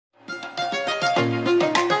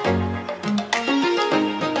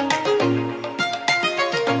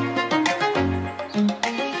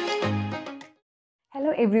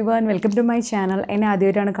everyone, welcome to my channel. എന്നെ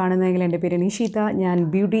ആദ്യമായിട്ടാണ് കാണുന്നതെങ്കിൽ എൻ്റെ പേര് നിഷിത. ഞാൻ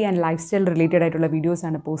beauty and life style related ആയിട്ടുള്ള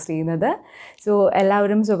വീഡിയോസാണ് പോസ്റ്റ് ചെയ്യുന്നത്. സോ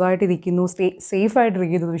എല്ലാവരും സുഖമായിട്ടിരിക്കുന്നു,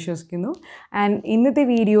 സേഫായിട്ടിരിക്കുന്നു എന്ന് വിശ്വസിക്കുന്നു. ആൻഡ് ഇന്നത്തെ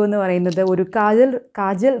വീഡിയോ എന്ന് പറയുന്നത് ഒരു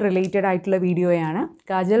കാജൽ റിലേറ്റഡ് ആയിട്ടുള്ള വീഡിയോയാണ്.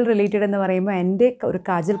 കാജൽ റിലേറ്റഡ് എന്ന് പറയുമ്പോൾ എൻ്റെ ഒരു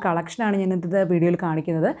കാജൽ കളക്ഷനാണ് ഞാൻ ഇന്നത്തെ വീഡിയോയിൽ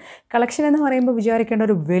കാണിക്കുന്നത്. കളക്ഷൻ എന്ന് പറയുമ്പോൾ വിചാരിക്കേണ്ട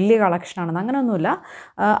ഒരു വലിയ കളക്ഷനാണെന്ന് അങ്ങനെയൊന്നുമില്ല.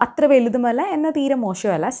 അത്ര വലുതുമല്ല എന്നാൽ തീരെ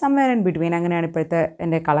മോശമല്ല, സംവെയർ ഇൻ ബിറ്റ്വീൻ. അങ്ങനെയാണ് ഇപ്പോഴത്തെ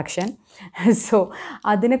എൻ്റെ കളക്ഷൻ. സോ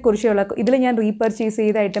അതിനെക്കുറിച്ചുള്ള ഇതിൽ ഞാൻ റീപർച്ചേസ്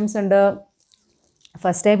ചെയ്ത ഐറ്റംസ് ഉണ്ട്,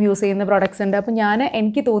 ഫസ്റ്റ് ടൈം യൂസ് ചെയ്യുന്ന പ്രോഡക്റ്റ്സ് ഉണ്ട്. അപ്പോൾ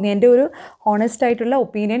എനിക്ക് തോന്നി എൻ്റെ ഒരു ഹോണസ്റ്റ് ആയിട്ടുള്ള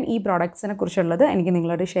ഒപ്പീനിയൻ ഈ പ്രോഡക്ട്സിനെ കുറിച്ചുള്ളത് എനിക്ക്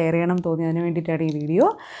നിങ്ങളോട് ഷെയർ ചെയ്യണം തോന്നി. അതിന് വേണ്ടിയിട്ടാണ് ഈ വീഡിയോ.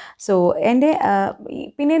 സോ എൻ്റെ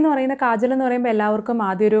പിന്നെ എന്ന് പറയുന്ന കാജൽ എന്ന് പറയുമ്പോൾ എല്ലാവർക്കും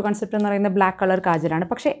ആദ്യം ഒരു കൺസെപ്റ്റ് എന്ന് പറയുന്നത് ബ്ലാക്ക് കളർ കാജലാണ്.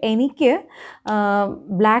 പക്ഷേ എനിക്ക്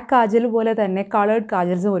ബ്ലാക്ക് കാജൽ പോലെ തന്നെ കളേർഡ്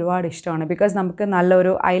കാജൽസും ഒരുപാട് ഇഷ്ടമാണ്. ബിക്കോസ് നമുക്ക്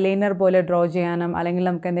നല്ലൊരു ഐലൈനർ പോലെ ഡ്രോ ചെയ്യാനും അല്ലെങ്കിൽ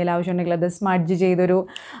നമുക്ക് എന്തെങ്കിലും ആവശ്യമുണ്ടെങ്കിൽ അത് സ്മഡ്ജ് ചെയ്തൊരു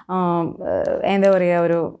എന്താ പറയുക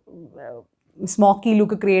ഒരു സ്മോക്കി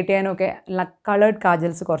ലുക്ക് ക്രിയേറ്റ് ചെയ്യാനൊക്കെ കളേർഡ്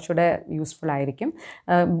കാജൽസ് കുറച്ചുകൂടെ യൂസ്ഫുൾ ആയിരിക്കും.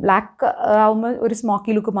 ബ്ലാക്ക് ആകുമ്പോൾ ഒരു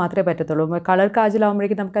സ്മോക്കി ലുക്ക് മാത്രമേ പറ്റത്തുള്ളൂ. കളർ കാജൽ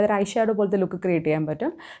ആകുമ്പോഴേക്കും നമുക്കതൊരു ഐ ഷാഡോ പോലത്തെ ലുക്ക് ക്രിയേറ്റ് ചെയ്യാൻ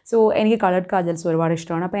പറ്റും. സോ എനിക്ക് കളേർഡ് കാജൽസ് ഒരുപാട്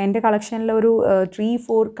ഇഷ്ടമാണ്. അപ്പോൾ എൻ്റെ കളക്ഷനിൽ ഒരു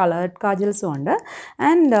 3-4 കളേർഡ് കാജൽസും ഉണ്ട്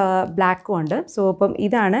ആൻഡ് ബ്ലാക്കും ഉണ്ട്. സോ അപ്പം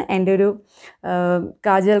ഇതാണ് എൻ്റെ ഒരു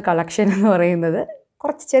കാജൽ കളക്ഷൻ എന്ന് പറയുന്നത്.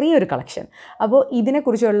 കുറച്ച് ചെറിയൊരു കളക്ഷൻ. അപ്പോൾ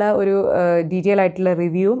ഇതിനെക്കുറിച്ചുള്ള ഒരു ഡീറ്റെയിൽ ആയിട്ടുള്ള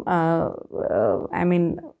റിവ്യൂവും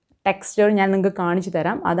ടെക്സ്ചർ ഞാൻ നിങ്ങൾക്ക് കാണിച്ചു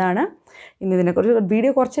തരാം. അതാണ് ഇന്ന് ഇതിനെക്കുറിച്ച്.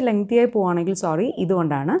 വീഡിയോ കുറച്ച് ലെങ്തിയായി പോവുകയാണെങ്കിൽ സോറി,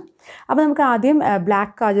 ഇതുകൊണ്ടാണ്. അപ്പോൾ നമുക്ക് ആദ്യം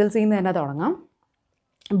ബ്ലാക്ക് കാജൽസിൽ നിന്ന് തന്നെ തുടങ്ങാം.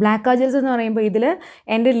 ബ്ലാക്ക് കാജൽസ് എന്ന് പറയുമ്പോൾ ഇതിൽ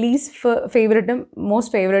എൻ്റെ ലീസ്റ്റ് ഫേവറേറ്റും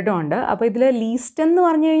മോസ്റ്റ് ഫേവറേറ്റും ഉണ്ട്. അപ്പോൾ ഇതിൽ ലീസ്റ്റ് എന്ന്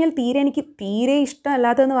പറഞ്ഞു കഴിഞ്ഞാൽ എനിക്ക് തീരെ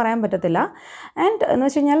ഇഷ്ടമല്ലാത്തതെന്ന് പറയാൻ പറ്റത്തില്ല. ആൻഡ് എന്ന്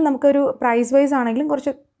വെച്ച് കഴിഞ്ഞാൽ നമുക്കൊരു പ്രൈസ് വൈസ് ആണെങ്കിലും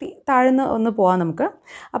കുറച്ച് താഴ്ന്ന് ഒന്ന് പോകാം നമുക്ക്.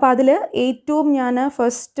 അപ്പോൾ അതിൽ ഏറ്റവും ഞാൻ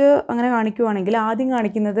ഫസ്റ്റ് അങ്ങനെ കാണിക്കുവാണെങ്കിൽ ആദ്യം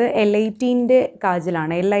കാണിക്കുന്നത് L18-ൻ്റെ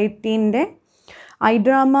കാജലാണ്. L18-ൻ്റെ I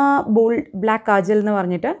drama bold black kajal എന്ന്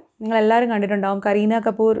പറഞ്ഞിട്ട് നിങ്ങളെല്ലാവരും കണ്ടിട്ടുണ്ടാവും. കരീന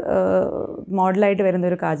കപൂർ മോഡലായിട്ട്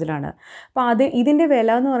വരുന്നൊരു കാജലാണ്. അപ്പോൾ ഇതിൻ്റെ വില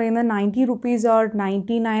എന്ന് പറയുന്നത് 90 rupees or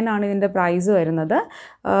 99 ആണ് ഇതിൻ്റെ പ്രൈസ് വരുന്നത്.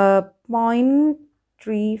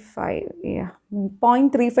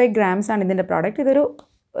 0.35 grams ആണ് ഇതിൻ്റെ പ്രോഡക്റ്റ്. ഇതൊരു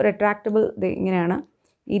റിട്രാക്റ്റബിൾ ഇങ്ങനെയാണ്,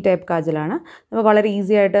 ഈ ടൈപ്പ് കാജലാണ്. നമുക്ക് വളരെ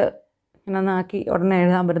ഈസി ആയിട്ട് ഇങ്ങനെ ആക്കി ഉടനെ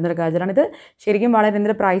എഴുതാൻ പറ്റുന്നൊരു കാജലാണ്. ഇത് ശരിക്കും വളരെ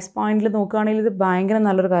ഇതിൻ്റെ പ്രൈസ് പോയിന്റിൽ നോക്കുകയാണെങ്കിൽ ഇത് ഭയങ്കര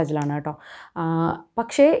നല്ലൊരു കാജലാണ് കേട്ടോ.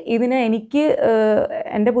 പക്ഷേ എനിക്ക്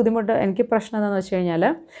എൻ്റെ ബുദ്ധിമുട്ട്, എനിക്ക് പ്രശ്നം എന്താണെന്ന് വെച്ച് കഴിഞ്ഞാൽ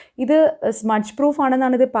ഇത് സ്മഡ്ജ് പ്രൂഫ്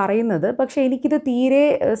ആണെന്നാണ് ഇത് പറയുന്നത്. പക്ഷേ എനിക്കിത് തീരെ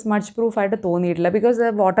സ്മഡ്ജ് പ്രൂഫായിട്ട് തോന്നിയിട്ടില്ല.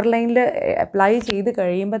 ബിക്കോസ് വാട്ടർ ലൈനിൽ അപ്ലൈ ചെയ്ത്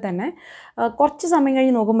കഴിയുമ്പോൾ തന്നെ കുറച്ച് സമയം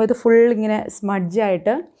കഴിഞ്ഞ് നോക്കുമ്പോൾ ഇത് ഫുൾ ഇങ്ങനെ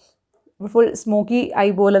സ്മഡ്ജായിട്ട് ഫുൾ സ്മോക്കി ഐ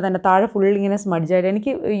പോലെ തന്നെ താഴെ ഫുൾ ഇങ്ങനെ സ്മഡ്ജായിട്ട്.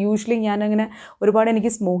 എനിക്ക് യൂഷ്വലി ഞാനങ്ങനെ ഒരുപാട്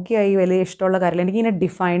എനിക്ക് സ്മോക്കി ഐ വലിയ ഇഷ്ടമുള്ള കാര്യമില്ല. എനിക്കിങ്ങനെ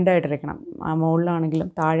ഡിഫൈൻഡ് ആയിട്ടിരിക്കണം. മുകളിലാണെങ്കിലും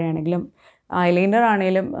താഴെയാണെങ്കിലും ഐലൈനർ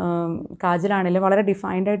ആണെങ്കിലും കാജലാണെങ്കിലും വളരെ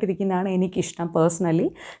ഡിഫൈൻഡ് ആയിട്ടിരിക്കുന്നതാണ് എനിക്കിഷ്ടം പേഴ്സണലി.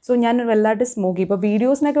 സോ ഞാൻ വലുതായിട്ട് സ്മോക്കി, ഇപ്പോൾ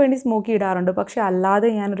വീഡിയോസിനൊക്കെ വേണ്ടി സ്മോക്കി ഇടാറുണ്ട്, പക്ഷേ അല്ലാതെ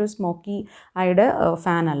ഞാനൊരു സ്മോക്കി ഐയുടെ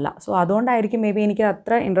ഫാനല്ല. സോ അതുകൊണ്ടായിരിക്കും മേ ബി എനിക്ക്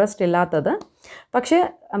അത്ര ഇൻട്രസ്റ്റ് ഇല്ലാത്തത്. പക്ഷേ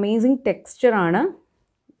അമേസിങ് ടെക്സ്ചറാണ്.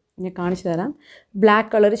 ഞാൻ കാണിച്ചു തരാം. ബ്ലാക്ക്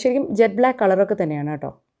കളർ ശരിക്കും ജെറ്റ് ബ്ലാക്ക് കളറൊക്കെ തന്നെയാണ് കേട്ടോ.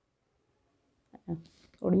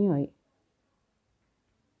 ഒടിഞ്ഞുപോയി,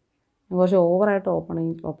 കുറച്ച് ഓവറായിട്ട്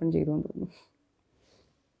ഓപ്പൺ ചെയ്തുകൊണ്ട് തോന്നുന്നു.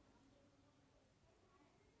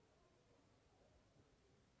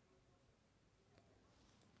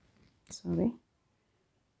 സോറി.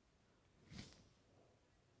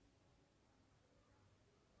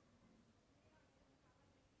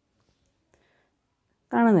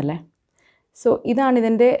 കാണുന്നില്ലേ? സോ ഇതാണ്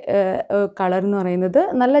ഇതിൻ്റെ കളർ എന്ന് പറയുന്നത്.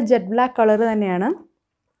 നല്ല ജെറ്റ് ബ്ലാക്ക് കളർ തന്നെയാണ്.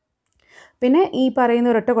 പിന്നെ ഈ പറയുന്ന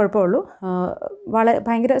ഒരൊറ്റ കുഴപ്പമുള്ളൂ,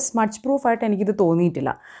 ഭയങ്കര സ്മഡ്ജ് പ്രൂഫായിട്ട് എനിക്കിത്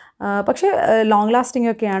തോന്നിയിട്ടില്ല. പക്ഷേ ലോങ് ലാസ്റ്റിംഗ്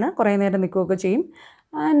ഒക്കെയാണ്, കുറേ നേരം നിൽക്കുകയൊക്കെ ചെയ്യും.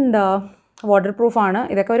 And water പ്രൂഫാണ്.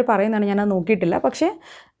 ഇതൊക്കെ അവർ പറയുന്നതാണ്, ഞാനത് നോക്കിയിട്ടില്ല. പക്ഷേ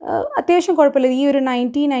അത്യാവശ്യം കുഴപ്പമില്ല. ഈ ഒരു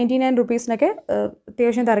 99 rupees-നൊക്കെ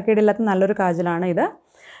അത്യാവശ്യം തിരക്കേടില്ലാത്ത നല്ലൊരു കാജലാണ് ഇത്.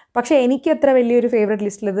 പക്ഷേ എനിക്ക് അത്ര വലിയൊരു ഫേവറേറ്റ്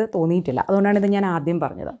ലിസ്റ്റിൽ ഇത് തോന്നിയിട്ടില്ല. അതുകൊണ്ടാണ് ഇത് ഞാൻ ആദ്യം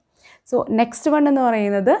പറഞ്ഞത്. സോ നെക്സ്റ്റ് വൺ എന്ന്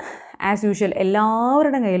പറയുന്നത് ആസ് യൂഷ്വൽ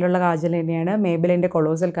എല്ലാവരുടെ കയ്യിലുള്ള കാജൽ തന്നെയാണ്, മേബലിൻ്റെ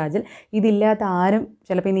കൊളോസൽ കാജൽ. ഇതില്ലാത്ത ആരും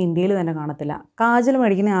ചിലപ്പോൾ ഇന്ന് ഇന്ത്യയിൽ തന്നെ കാണത്തില്ല. കാജൽ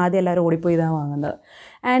മേടിക്കുന്ന ആദ്യം എല്ലാവരും ഓടിപ്പോയി ഇതാണ് വാങ്ങുന്നത്.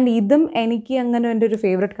 ആൻഡ് ഇതും എനിക്ക് അങ്ങനെ എൻ്റെ ഒരു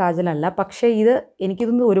ഫേവറേറ്റ് കാജലല്ല. പക്ഷേ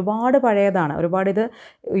എനിക്കിതൊന്നും ഒരുപാട് പഴയതാണ്. ഒരുപാട് ഇത്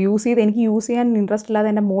എനിക്ക് യൂസ് ചെയ്യാൻ ഇൻട്രസ്റ്റ് ഇല്ലാതെ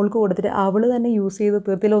എൻ്റെ മോൾക്ക് കൊടുത്തിട്ട് അവൾ തന്നെ യൂസ് ചെയ്ത്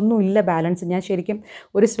തീർത്തിലൊന്നുമില്ല ബാലൻസ്. ഞാൻ ശരിക്കും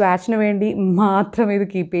ഒരു സ്വാച്ചിന് വേണ്ടി മാത്രം ഇത്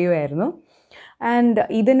കീപ്പ് ചെയ്യുമായിരുന്നു. ആൻഡ്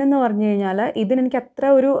ഇതിനെന്ന് പറഞ്ഞു കഴിഞ്ഞാൽ ഇതിനെനിക്ക് അത്ര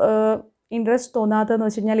ഒരു ഇൻട്രസ്റ്റ് തോന്നാത്തതെന്ന്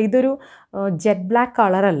വെച്ച് കഴിഞ്ഞാൽ ഇതൊരു ജെറ്റ് ബ്ലാക്ക്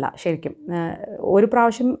കളറല്ല ശരിക്കും. ഒരു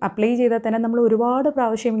പ്രാവശ്യം അപ്ലൈ ചെയ്താൽ തന്നെ നമ്മൾ ഒരുപാട്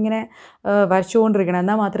പ്രാവശ്യം ഇങ്ങനെ വരച്ചുകൊണ്ടിരിക്കണം,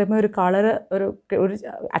 എന്നാൽ മാത്രമേ ഒരു കളറ് ഒരു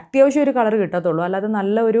അത്യാവശ്യം ഒരു കളർ കിട്ടത്തുള്ളൂ. അല്ലാതെ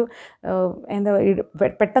നല്ല ഒരു എന്താ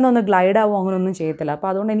പെട്ടെന്നൊന്ന് ഗ്ലൈഡ് ആവുമോ അങ്ങനെയൊന്നും ചെയ്യത്തില്ല. അപ്പോൾ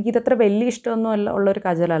അതുകൊണ്ട് എനിക്കിതത്ര വലിയ ഇഷ്ടമൊന്നും ഉള്ളൊരു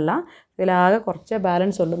കജലല്ല. ഇതിലാകെ കുറച്ച്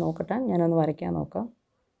ബാലൻസ് ഉള്ളൂ. നോക്കട്ടെ, ഞാനൊന്ന് വരയ്ക്കാൻ നോക്കാം.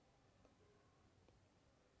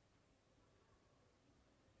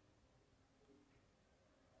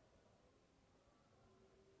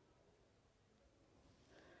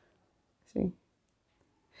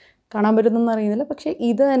 കാണാൻ പറ്റുന്നൊന്നും അറിയുന്നില്ല, പക്ഷേ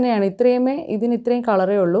ഇത് തന്നെയാണ്. ഇതിന് ഇത്രയും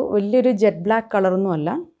കളറേ ഉള്ളൂ. വലിയൊരു ജെറ്റ് ബ്ലാക്ക് കളറൊന്നും അല്ല.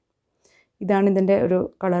 ഇതാണ് ഇതിൻ്റെ ഒരു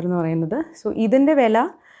കളർ എന്ന് പറയുന്നത്. സോ ഇതിൻ്റെ വില,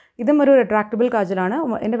 ഇതും ഒരു റിട്രാക്റ്റബിൾ കാജലാണ്.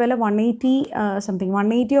 എൻ്റെ വില 180 സംതിങ്,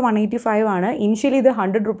 180 or 185 ആണ്. ഇനിഷ്യലി ഇത്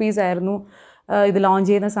 100 rupees ആയിരുന്നു ഇത് ലോഞ്ച്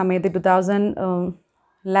ചെയ്യുന്ന സമയത്ത്.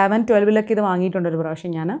 2011-12 ഇത് വാങ്ങിയിട്ടുണ്ട് ഒരു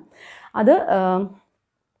പ്രാവശ്യം ഞാൻ. അത്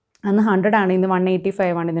അന്ന് 100 ആണ്, ഇന്ന്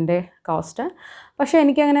 185 ആണ് ഇതിൻ്റെ കോസ്റ്റ്. പക്ഷേ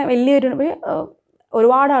എനിക്കങ്ങനെ വലിയൊരു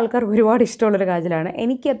ഒരുപാട് ആൾക്കാർക്ക് ഒരുപാട് ഇഷ്ടമുള്ളൊരു കാജലാണ്.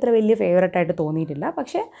 എനിക്ക് അത്ര വലിയ ഫേവറേറ്റായിട്ട് തോന്നിയിട്ടില്ല,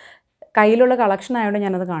 പക്ഷേ കയ്യിലുള്ള കളക്ഷൻ ആയതുകൊണ്ട്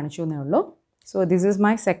ഞാനത് കാണിച്ചു എന്നേ ഉള്ളൂ. So this is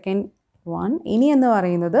my second one. ഇനി എന്ന്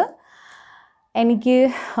പറയുന്നത് എനിക്ക്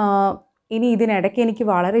ഇതിനിടയ്ക്ക് എനിക്ക്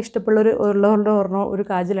വളരെ ഇഷ്ടമുള്ളൊരു ഒരു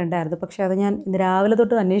കാജലുണ്ടായിരുന്നു, പക്ഷേ അത് ഞാൻ ഇന്ന് രാവിലെ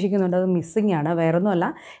തൊട്ട് അന്വേഷിക്കുന്നുണ്ട്. അത് മിസ്സിങ് ആണ്. വേറൊന്നുമല്ല,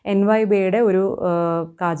 NYBയുടെ ഒരു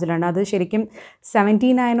കാജലാണ്. അത് ശരിക്കും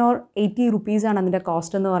 79 or 80 rupees ആണ് അതിൻ്റെ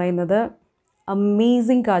കോസ്റ്റ് എന്ന് പറയുന്നത്.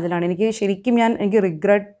 അമേസിങ് കാജലാണ്. എനിക്ക്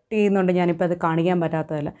റിഗ്രറ്റ് ചെയ്യുന്നുണ്ട് ഞാനിപ്പോൾ അത് കാണിക്കാൻ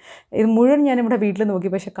പറ്റാത്തതല്ല. ഇത് മുഴുവൻ ഞാനിവിടെ വീട്ടിൽ നോക്കി,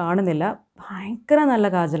 പക്ഷേ കാണുന്നില്ല. ഭയങ്കര നല്ല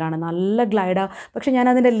കാജലാണ്, നല്ല ഗ്ലൈഡാ. പക്ഷേ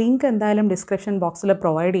ഞാനതിൻ്റെ ലിങ്ക് എന്തായാലും ഡിസ്ക്രിപ്ഷൻ ബോക്സിൽ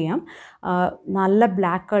പ്രൊവൈഡ് ചെയ്യാം. നല്ല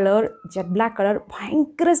black colour, jet black colour,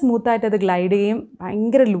 ഭയങ്കര സ്മൂത്തായിട്ട് അത് ഗ്ലൈഡ് ചെയ്യും.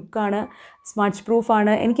 ഭയങ്കര ലുക്കാണ്, സ്മഡ്ജ്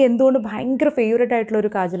പ്രൂഫാണ്. എനിക്ക് എന്തുകൊണ്ട് ഭയങ്കര ഫേവറേറ്റ്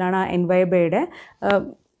ആയിട്ടുള്ളൊരു കാജലാണ് NYBയുടെ.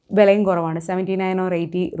 വിലയും കുറവാണ്, 79 or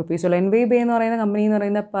 80 rupees ഉള്ളൂ. NYB എന്ന് പറയുന്ന കമ്പനി എന്ന്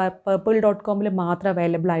പറയുന്ന purple.com മാത്രം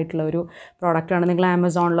അവൈലബിൾ ആയിട്ടുള്ള ഒരു പ്രോഡക്റ്റാണ്. നിങ്ങൾ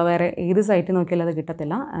ആമസോണിലോ വേറെ ഏത് സൈറ്റിൽ നോക്കിയാലും അത്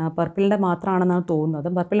കിട്ടത്തില്ല. പർപ്പിളിൻ്റെ മാത്രമാണെന്നാണ് തോന്നുന്നത്.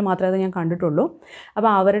 പർപ്പിൾ മാത്രമേ അത് ഞാൻ കണ്ടിട്ടുള്ളൂ. അപ്പോൾ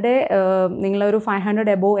അവരുടെ നിങ്ങളൊരു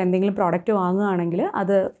 500 above എന്തെങ്കിലും പ്രോഡക്റ്റ് വാങ്ങുകയാണെങ്കിൽ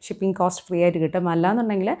അത് ഷിപ്പിംഗ് കോസ്റ്റ് ഫ്രീ ആയിട്ട് കിട്ടും.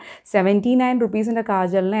 അല്ലാന്നുണ്ടെങ്കിൽ 79 rupeesൻ്റെ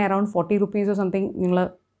കാജലിന് അറൗണ്ട് 40 rupees സംതിങ് നിങ്ങൾ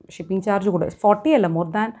ഷിപ്പിംഗ് ചാർജ് കൊടുക്കും. 40 അല്ല, more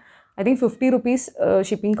than I think 50 rupees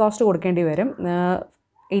shipping cost കൊടുക്കേണ്ടി വരും.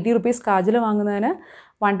 80 rupees കാജൽ വാങ്ങുന്നതിന്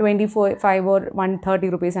 125 or 130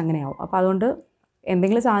 rupees അങ്ങനെയാവും. അപ്പോൾ അതുകൊണ്ട്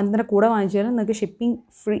എന്തെങ്കിലും സാധനത്തിൻ്റെ കൂടെ വാങ്ങിച്ചാലും നിങ്ങൾക്ക് ഷിപ്പിംഗ്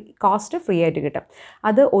കോസ്റ്റ് ഫ്രീ ആയിട്ട് കിട്ടും.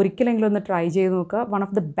 അത് ഒരിക്കലെങ്കിലും ഒന്ന് ട്രൈ ചെയ്ത് നോക്കുക. One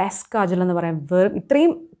of the best kajal എന്ന് പറയാം.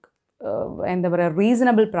 ഇത്രയും എന്താ പറയുക,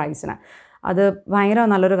 റീസണബിൾ പ്രൈസിന് അത് ഭയങ്കര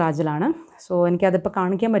നല്ലൊരു കാജലാണ്. സോ എനിക്കതിപ്പോൾ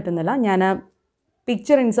കാണിക്കാൻ പറ്റുന്നില്ല. ഞാൻ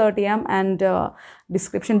പിക്ചർ ഇൻസേർട്ട് ചെയ്യാം ആൻഡ്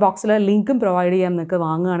ഡിസ്ക്രിപ്ഷൻ ബോക്സിൽ ലിങ്കും പ്രൊവൈഡ് ചെയ്യാം. നിങ്ങൾക്ക്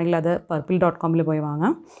വാങ്ങുകയാണെങ്കിൽ അത് purple.com പോയി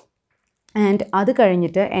വാങ്ങാം. ആൻഡ് അത്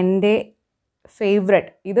കഴിഞ്ഞിട്ട് എൻ്റെ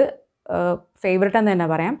ഫേവറേറ്റ്, ഇത് ഫേവറേറ്റ് എന്ന് തന്നെ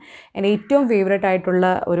പറയാം, എൻ്റെ ഏറ്റവും ഫേവറേറ്റ് ആയിട്ടുള്ള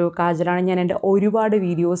ഒരു കാജലാണ്. ഞാൻ എൻ്റെ ഒരുപാട്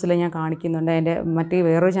വീഡിയോസിൽ ഞാൻ കാണിക്കുന്നുണ്ട്. എൻ്റെ മറ്റേ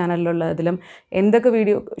വേറൊരു ചാനലിലുള്ള ഇതിലും എന്തൊക്കെ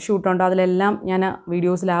വീഡിയോ ഷൂട്ടുണ്ടോ അതിലെല്ലാം ഞാൻ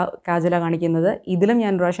വീഡിയോസിൽ ആ കാജലാണ് കാണിക്കുന്നത്. ഇതിലും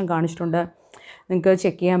ഞാൻ ഒരു പ്രാവശ്യം കാണിച്ചിട്ടുണ്ട്. നിങ്ങൾക്ക്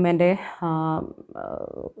ചെക്ക് ചെയ്യാം. എൻ്റെ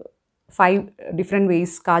 5 different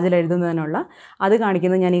ways കാജൽ എഴുതുന്നതിനുള്ള അത്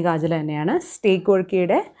കാണിക്കുന്നത് ഞാൻ ഈ കാജൽ തന്നെയാണ്.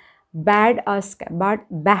 Quirkyയുടെ ബാഡ്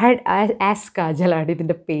ആസ് കാജലാണ്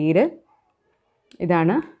ഇതിൻ്റെ പേര്.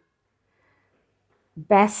 ഇതാണ്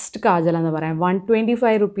ബെസ്റ്റ് കാജൽ എന്ന് പറയാം.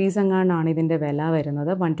 125 rupees എങ്ങാണ്ടാണ് ഇതിൻ്റെ വില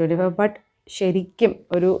വരുന്നത്. 125. ബട്ട് ശരിക്കും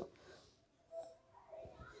ഒരു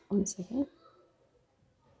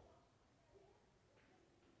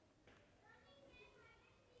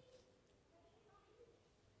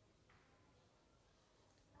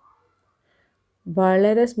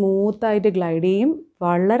വളരെ സ്മൂത്തായിട്ട് ഗ്ലൈഡ് ചെയ്യും.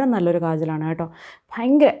 വളരെ നല്ലൊരു കാജലാണ് കേട്ടോ.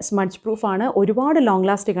 ഭയങ്കര സ്മഡ്ജ് പ്രൂഫാണ്. ഒരുപാട് ലോങ്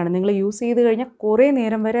ലാസ്റ്റിക് ആണ്. നിങ്ങൾ യൂസ് ചെയ്ത് കഴിഞ്ഞാൽ കുറേ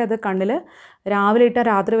നേരം വരെ അത് കണ്ണിൽ രാവിലെ ഇട്ടാൽ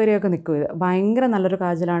രാത്രി വരെയൊക്കെ നിൽക്കും. ഇത് ഭയങ്കര നല്ലൊരു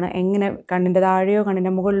കാജലാണ്. എങ്ങനെ കണ്ണിൻ്റെ താഴെയോ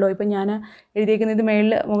കണ്ണിൻ്റെ മുകളിലോ, ഇപ്പം ഞാൻ എഴുതിയേക്കുന്നത് ഇത്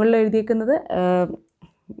മുകളിൽ എഴുതിയേക്കുന്നത്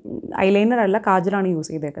ഐലൈനർ അല്ല, കാജലാണ്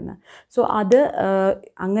യൂസ് ചെയ്തേക്കുന്നത്. സോ അത്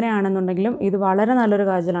അങ്ങനെയാണെന്നുണ്ടെങ്കിലും ഇത് വളരെ നല്ലൊരു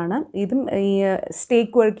കാജലാണ്. ഇതും ഈ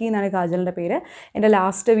Quirky എന്നാണ് കാജലിൻ്റെ പേര്. എൻ്റെ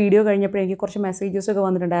ലാസ്റ്റ് വീഡിയോ കഴിഞ്ഞപ്പോൾ എനിക്ക് കുറച്ച് മെസ്സേജസൊക്കെ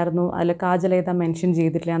വന്നിട്ടുണ്ടായിരുന്നു, അതിൽ കാജൽ ഏതാ മെൻഷൻ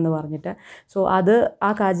ചെയ്തിട്ടില്ല എന്ന് പറഞ്ഞിട്ട്. സോ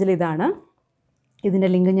ആ കാജൽ ഇതാണ്. ഇതിൻ്റെ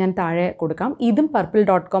ലിങ്ക് ഞാൻ താഴെ കൊടുക്കാം. ഇതും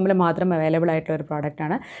purple.com മാത്രം അവൈലബിൾ ആയിട്ടുള്ള ഒരു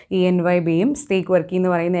പ്രോഡക്റ്റാണ്. ഈ NYBയും Quirky എന്ന്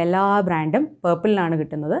പറയുന്ന എല്ലാ ബ്രാൻഡും പർപ്പിളിലാണ്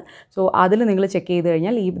കിട്ടുന്നത്. സോ അതിൽ നിങ്ങൾ ചെക്ക് ചെയ്ത്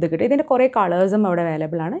കഴിഞ്ഞാൽ ഈ ഇത് കിട്ടും. ഇതിൻ്റെ കുറേ കളേഴ്സും അവിടെ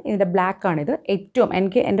അവൈലബിൾ ആണ്. ഇതിൻ്റെ ബ്ലാക്കാണിത്.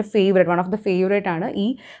 എൻ്റെ favourite, one of the favourite ആണ് ഈ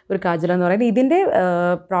ഒരു കാജൽ എന്ന് പറയുന്നത്. ഇതിൻ്റെ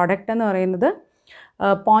പ്രോഡക്റ്റ് എന്ന് പറയുന്നത്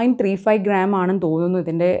 0.35 gram ആണെന്ന് തോന്നുന്നു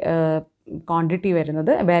ഇതിൻ്റെ ക്വാണ്ടിറ്റി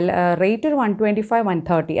വരുന്നത്. റേറ്റ് ഒരു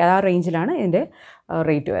 125-130 ആ റേഞ്ചിലാണ് ഇതിൻ്റെ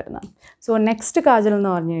റേറ്റ് വരുന്നത്. സോ നെക്സ്റ്റ് കാജൽ എന്ന്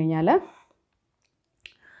പറഞ്ഞു കഴിഞ്ഞാൽ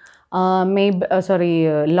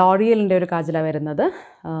ലോറിയലിൻ്റെ ഒരു കാജലാണ് വരുന്നത്.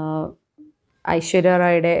 ഐശ്വര്യ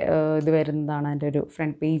റായുടെ ഇത് വരുന്നതാണ് എൻ്റെ ഒരു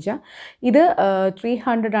ഫ്രണ്ട് പേജ്. ഇത്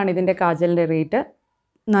 300 ആണ് ഇതിൻ്റെ കാജലിൻ്റെ റേറ്റ്.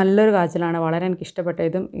 നല്ലൊരു കാജലാണ്, വളരെ എനിക്ക് ഇഷ്ടപ്പെട്ട.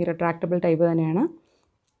 ഇതും ഈ റിട്രാക്റ്റബിൾ ടൈപ്പ് തന്നെയാണ്.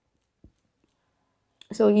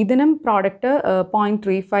 സോ ഇതിനും പ്രോഡക്റ്റ്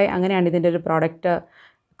 0.35 അങ്ങനെയാണ് ഇതിൻ്റെ ഒരു പ്രോഡക്റ്റ്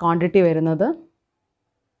ക്വാണ്ടിറ്റി വരുന്നത്.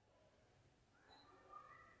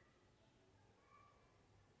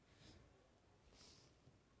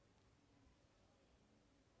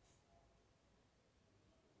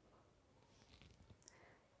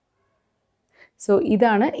 സോ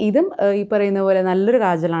ഇതും ഈ പറയുന്ന പോലെ നല്ലൊരു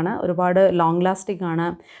കാജലാണ്. ഒരുപാട് ലോങ് ലാസ്റ്റിംഗ് ആണ്,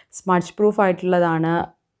 സ്മഡ്ജ് പ്രൂഫ് ആയിട്ടുള്ളതാണ്.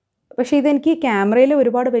 പക്ഷേ ഇതെനിക്ക് ക്യാമറയിൽ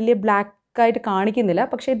ഒരുപാട് വലിയ ബ്ലാക്ക് ആയിട്ട് കാണിക്കുന്നില്ല.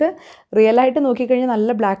 പക്ഷേ ഇത് റിയലായിട്ട് നോക്കിക്കഴിഞ്ഞാൽ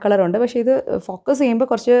നല്ല ബ്ലാക്ക് കളറുണ്ട്. പക്ഷേ ഇത് ഫോക്കസ് ചെയ്യുമ്പോൾ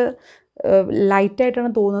കുറച്ച്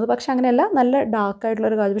ലൈറ്റായിട്ടാണ് തോന്നുന്നത്. പക്ഷേ അങ്ങനെയല്ല, നല്ല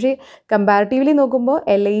ഡാർക്കായിട്ടുള്ളൊരു കാജൽ. പക്ഷേ കമ്പാരിറ്റീവ്ലി നോക്കുമ്പോൾ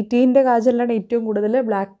L18ൻ്റെ കാജലിലാണ് ഏറ്റവും കൂടുതൽ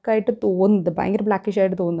ബ്ലാക്കായിട്ട് തോന്നുന്നത്, ഭയങ്കര ബ്ലാക്കിഷ്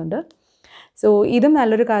ആയിട്ട് തോന്നുന്നുണ്ട്. സോ ഇതും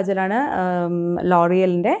നല്ലൊരു കാജലാണ്,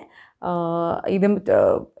 ലോറിയലിൻ്റെ. ഇതും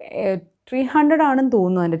 300 ആണെന്ന്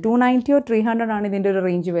തോന്നുന്നു. അതിൻ്റെ 290 or 300 ആണ് ഇതിൻ്റെ ഒരു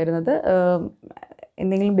റേഞ്ച് വരുന്നത്.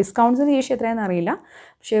 എന്തെങ്കിലും ഡിസ്കൗണ്ട്സിന് ശേഷം എത്രയാണെന്ന് അറിയില്ല.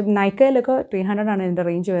 പക്ഷേ നൈക്കയിലൊക്കെ 300 ആണ് ഇതിൻ്റെ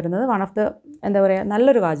റേഞ്ച് വരുന്നത്. വൺ ഓഫ് ദ എന്താ പറയുക,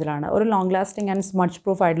 നല്ലൊരു കാജലാണ്, ഒരു long lasting and smudge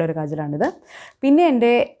proof ആയിട്ടുള്ളൊരു കാജലാണിത്. പിന്നെ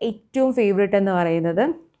എൻ്റെ ഏറ്റവും ഫേവറേറ്റ് എന്ന് പറയുന്നത്,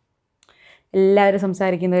 എല്ലാവരും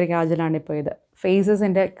സംസാരിക്കുന്ന ഒരു കാജലാണ് ഇപ്പോൾ ഇത്.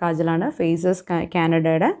 ഫേസസിൻ്റെ കാജലാണ്. ഫേസസ്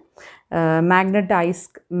കാനഡയുടെ മാഗ്നറ്റ്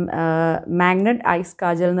ഐസ്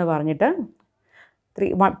കാജൽ എന്ന് പറഞ്ഞിട്ട്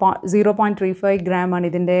 0.35 gram ആണ്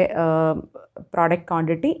ഇതിൻ്റെ പ്രോഡക്റ്റ്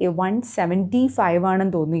ക്വാണ്ടിറ്റി. 175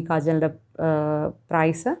 ആണെന്ന് തോന്നുന്നു ഈ കാജലിൻ്റെ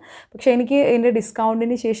പ്രൈസ്. പക്ഷേ എനിക്ക് ഇതിൻ്റെ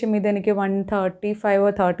ഡിസ്കൗണ്ടിന് ശേഷം ഇതെനിക്ക് 135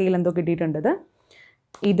 or 30 എന്തോ കിട്ടിയിട്ടുണ്ട്.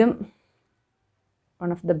 ഇതും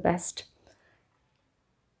വൺ ഓഫ് ദ ബെസ്റ്റ്.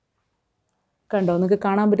 കണ്ടോ, നിങ്ങൾക്ക്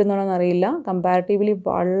കാണാൻ പറ്റുന്നുണ്ടോയെന്ന് അറിയില്ല. കമ്പാരിറ്റീവ്ലി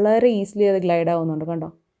വളരെ ഈസിലി അത് ഗ്ലൈഡ് ആവുന്നുണ്ട്, കണ്ടോ.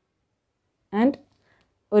 ആൻഡ്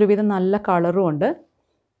ഒരുവിധം നല്ല കളറും ഉണ്ട്.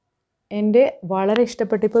 എൻ്റെ വളരെ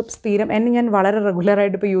ഇഷ്ടപ്പെട്ട് ഇപ്പോൾ സ്ഥിരം ഞാൻ വളരെ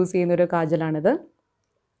റെഗുലറായിട്ട് ഇപ്പോൾ യൂസ് ചെയ്യുന്നൊരു കാജലാണിത്.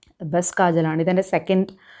 ബെസ്റ്റ് കാജലാണ്. ഇതെൻ്റെ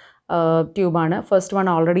second ട്യൂബാണ്. First one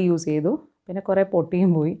already use ചെയ്തു, പിന്നെ കുറേ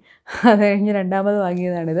പൊട്ടിയും പോയി. അത് കഴിഞ്ഞ് രണ്ടാമത്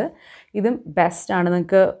വാങ്ങിയതാണിത്. ഇതും ബെസ്റ്റാണ്.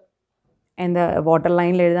 നിങ്ങൾക്ക് എന്താ വാട്ടർ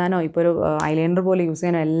ലൈനിൽ എഴുതാനോ ഇപ്പോൾ ഒരു ഐലൈനർ പോലെ യൂസ്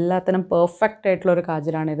ചെയ്യാനോ എല്ലാത്തിനും പെർഫെക്റ്റ് ആയിട്ടുള്ളൊരു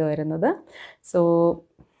കാജലാണ് ഇത് വരുന്നത്. സോ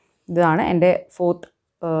ഇതാണ് എൻ്റെ ഫോർത്ത്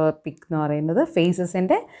പിക്ക് എന്ന് പറയുന്നത്,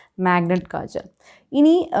 ഫേസസിൻ്റെ മാഗ്നറ്റ് കാജൽ.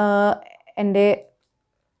 ഇനി എൻ്റെ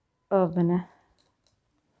പിന്നെ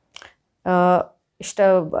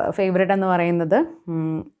ഫേവറേറ്റ് എന്ന് പറയുന്നത്,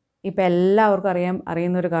 ഇപ്പോൾ എല്ലാവർക്കും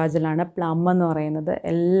അറിയുന്നൊരു കാജലാണ് പ്ലം എന്ന് പറയുന്നത്.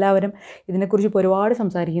 എല്ലാവരും ഇതിനെക്കുറിച്ച് ഇപ്പോൾ ഒരുപാട്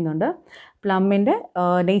സംസാരിക്കുന്നുണ്ട്. പ്ലമ്മിൻ്റെ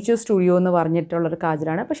നേച്ചർ സ്റ്റുഡിയോ എന്ന് പറഞ്ഞിട്ടുള്ളൊരു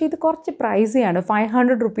കാജലാണ്. പക്ഷേ ഇത് കുറച്ച് പ്രൈസിയാണ്.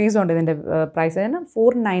 500 rupees ഉണ്ട് ഇതിൻ്റെ പ്രൈസ്. അതിന്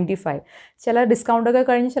 495. ചില ഡിസ്കൗണ്ടൊക്കെ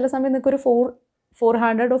കഴിഞ്ഞ് ചില സമയം നിങ്ങൾക്കൊരു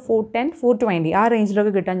 400 or 410, 420 ആ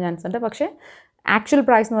റേഞ്ചിലൊക്കെ കിട്ടാൻ ചാൻസ് ഉണ്ട്. പക്ഷേ ആക്ച്വൽ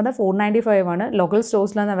പ്രൈസ് എന്ന് പറഞ്ഞാൽ 495 ആണ്. ലോക്കൽ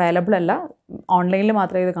സ്റ്റോഴ്സിലൊന്നും അവൈലബിൾ അല്ല, ഓൺലൈനിൽ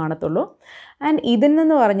മാത്രമേ ഇത് കാണത്തുള്ളൂ. ആൻഡ്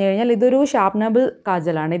ഇതിനെന്ന് പറഞ്ഞു കഴിഞ്ഞാൽ ഇതൊരു ഷാർപ്പനബിൾ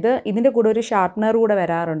കാജലാണ്. ഇതിൻ്റെ കൂടെ ഒരു ഷാർപ്പനർ കൂടെ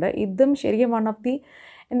വരാറുണ്ട്. ഇതും ശരിക്കും വൺ ഓഫ് ദി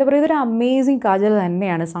എന്താ പറയുക, ഇതൊരു അമേസിങ് കാജൽ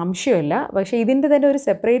തന്നെയാണ്, സംശയമില്ല. പക്ഷേ ഇതിൻ്റെ തന്നെ ഒരു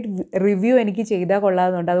സെപ്പറേറ്റ് റിവ്യൂ എനിക്ക് ചെയ്താൽ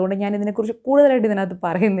കൊള്ളാമെന്നുണ്ട്. അതുകൊണ്ട് ഞാൻ ഇതിനെക്കുറിച്ച് കൂടുതലായിട്ട് ഇതിനകത്ത്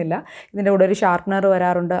പറയുന്നില്ല. ഇതിൻ്റെ കൂടെ ഒരു ഷാർപ്പനർ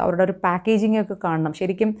വരാറുണ്ട്. അവരുടെ ഒരു പാക്കേജിംഗ് ഒക്കെ കാണണം.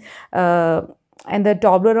 ശരിക്കും എന്താ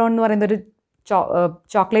ടോബ്ലറോൺ എന്ന് പറയുന്ന ഒരു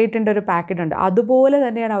ചോക്ലേറ്റിൻ്റെ ഒരു പാക്കറ്റ് ഉണ്ട്, അതുപോലെ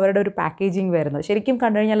തന്നെയാണ് അവരുടെ ഒരു പാക്കേജിങ് വരുന്നത്. ശരിക്കും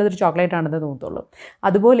കണ്ടു കഴിഞ്ഞാൽ അതൊരു ചോക്ലേറ്റ് ആണെന്ന് തോന്നത്തുള്ളൂ.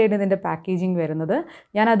 അതുപോലെയാണ് ഇതിൻ്റെ പാക്കേജിങ് വരുന്നത്.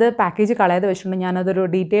 ഞാനത് പാക്കേജ് കളയാതെ വെച്ചിട്ടുണ്ട്. ഞാനതൊരു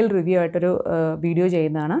ഡീറ്റെയിൽ റിവ്യൂ ആയിട്ടൊരു വീഡിയോ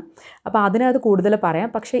ചെയ്യുന്നതാണ്. അപ്പോൾ അതിനകത്ത് കൂടുതൽ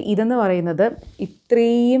പറയാം. പക്ഷേ ഇതെന്ന് പറയുന്നത്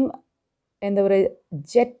ഇത്രയും എന്താ പറയുക,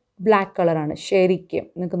 ജെറ്റ് ബ്ലാക്ക് കളറാണ്. ശരിക്കും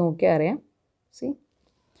നിങ്ങൾക്ക് നോക്കിയാൽ അറിയാം. സി,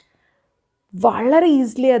 വളരെ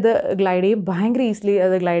ഈസിലി അത് ഗ്ലൈഡ് ചെയ്യും, ഭയങ്കര ഈസിലി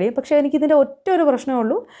അത് ഗ്ലൈഡ് ചെയ്യും. പക്ഷേ എനിക്കിതിൻ്റെ ഒറ്റ ഒരു പ്രശ്നമേ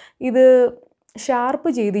ഉള്ളൂ, ഇത് ഷാർപ്പ്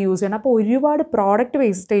ചെയ്ത് യൂസ് ചെയ്യണം. അപ്പോൾ ഒരുപാട് പ്രോഡക്റ്റ്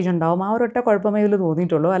വേസ്റ്റേജ് ഉണ്ടാവും. ആ ഒരൊറ്റ കുഴപ്പമേ ഇതിൽ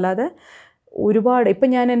തോന്നിയിട്ടുള്ളൂ. അല്ലാതെ ഒരുപാട് ഇപ്പം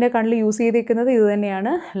ഞാൻ എൻ്റെ കണ്ണിൽ യൂസ് ചെയ്തേക്കുന്നത് ഇത്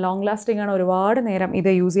തന്നെയാണ്. ലോങ് ലാസ്റ്റിംഗ് ആണ്, ഒരുപാട് നേരം ഇത്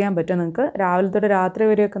യൂസ് ചെയ്യാൻ പറ്റും നിങ്ങൾക്ക്. രാവിലെ തൊട്ട് രാത്രി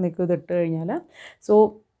വരെയൊക്കെ നിൽക്കും ഇത് ഇട്ട് കഴിഞ്ഞാൽ. സോ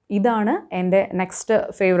ഇതാണ് എൻ്റെ നെക്സ്റ്റ്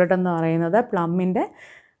ഫേവറേറ്റ് എന്ന് പറയുന്നത്, പ്ലമ്മിൻ്റെ.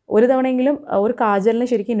 ഒരു തവണയെങ്കിലും ഒരു കാജലിന്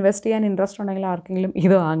ശരിക്കും ഇൻവെസ്റ്റ് ചെയ്യാൻ ഇൻട്രസ്റ്റ് ഉണ്ടെങ്കിൽ ആർക്കെങ്കിലും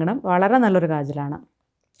ഇത് വാങ്ങണം. വളരെ നല്ലൊരു കാജലാണ്.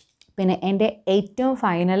 പിന്നെ എൻ്റെ ഏറ്റവും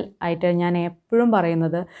ഫൈനൽ ആയിട്ട് ഞാൻ എപ്പോഴും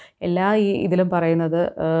പറയുന്നത്, എല്ലാ ഇതിലും പറയുന്നത്,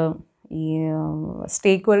 ഈ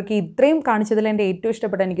സ്റ്റേക്ക് വർക്കി ഇത്രയും കാണിച്ചതിൽ എൻ്റെ ഏറ്റവും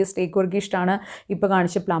ഇഷ്ടപ്പെട്ട, എനിക്ക് സ്റ്റേക്ക് വർക്കി ഇഷ്ടമാണ്, ഇപ്പോൾ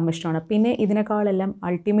കാണിച്ച പ്ലം ഇഷ്ടമാണ്. പിന്നെ ഇതിനേക്കാളെല്ലാം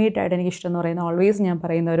അൾട്ടിമേറ്റ് ആയിട്ട് എനിക്ക് ഇഷ്ടം എന്ന് പറയുന്നത്, ഓൾവേസ് ഞാൻ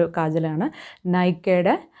പറയുന്ന ഒരു കാജലാണ്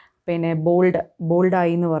നൈക്കയുടെ പിന്നെ ബോൾഡ് ഐ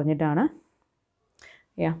എന്ന് പറഞ്ഞിട്ടാണ്.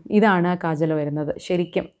 ഇതാണ് കാജൽ വരുന്നത്.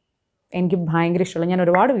 ശരിക്കും എനിക്ക് ഭയങ്കര ഇഷ്ടമുള്ള, ഞാൻ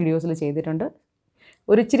ഒരുപാട് വീഡിയോസിൽ ചെയ്തിട്ടുണ്ട്.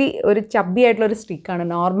 ഒരു ചബ്ബി ആയിട്ടുള്ളൊരു സ്റ്റിക്കാണ്,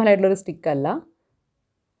 നോർമലായിട്ടുള്ളൊരു സ്റ്റിക്കല്ല.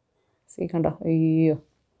 സീ കണ്ടോ, അയ്യോ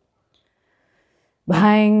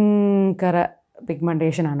ഭയങ്കര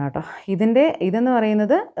പിഗ്മെൻറ്റേഷൻ ആണ് കേട്ടോ. ഇതെന്ന്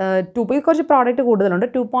പറയുന്നത് കുറച്ച് പ്രോഡക്റ്റ് കൂടുതലുണ്ട്.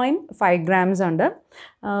 2.5 grams ഉണ്ട്.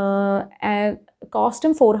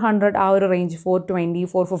 കോസ്റ്റും 400 ആ ഒരു റേഞ്ച്, 420,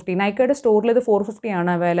 450. നൈക്കയുടെ സ്റ്റോറിൽ ഇത് 450 ആണ്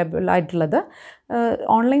അവൈലബിൾ ആയിട്ടുള്ളത്.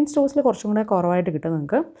 ഓൺലൈൻ സ്റ്റോഴ്സിൽ കുറച്ചും കൂടെ കുറവായിട്ട് കിട്ടും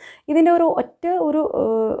നിങ്ങൾക്ക്. ഇതിൻ്റെ ഒരു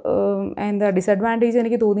എന്താ ഡിസഡ്വാൻറ്റേജ്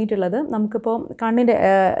എനിക്ക് തോന്നിയിട്ടുള്ളത്, നമുക്കിപ്പോൾ കണ്ണിൻ്റെ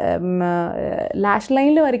ലാഷ്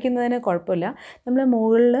ലൈനിൽ വരയ്ക്കുന്നതിന് കുഴപ്പമില്ല. നമ്മൾ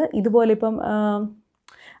മുകളിൽ ഇതുപോലെ ഇപ്പം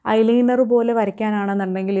ഐലൈനർ പോലെ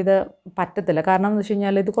വരയ്ക്കാനാണെന്നുണ്ടെങ്കിൽ ഇത് പറ്റത്തില്ല. കാരണം എന്ന് വെച്ച്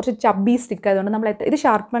കഴിഞ്ഞാൽ ഇത് കുറച്ച് ചബ്ബി സ്റ്റിക്ക് ആയതുകൊണ്ട് നമ്മൾ ഇത്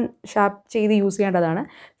ഷാർപ്പ് ചെയ്ത് യൂസ് ചെയ്യേണ്ടതാണ്.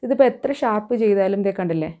 ഇതിപ്പോൾ എത്ര ഷാർപ്പ് ചെയ്താലും ഇതേ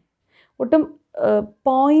കണ്ടില്ലേ, ഒട്ടും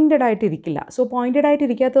പോയിൻറ്റഡ് ആയിട്ടിരിക്കില്ല. സോ പോയിൻറ്റഡ്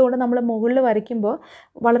ആയിട്ടിരിക്കാത്തത് കൊണ്ട് നമ്മൾ മുകളിൽ വരയ്ക്കുമ്പോൾ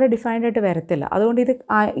വളരെ ഡിഫൈൻഡ് ആയിട്ട് വരത്തില്ല. അതുകൊണ്ട് ഇത്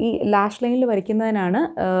ഈ ലാഷ് ലൈനിൽ വരയ്ക്കുന്നതിനാണ്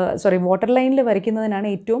വാട്ടർ ലൈനിൽ വരയ്ക്കുന്നതിനാണ്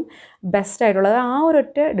ഏറ്റവും ബെസ്റ്റ് ആയിട്ടുള്ളത്. ആ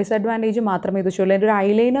ഒരൊറ്റ ഡിസഡ്വാൻറ്റേജ് മാത്രമേ ഇത് ചുള്ളൂ. ഒരു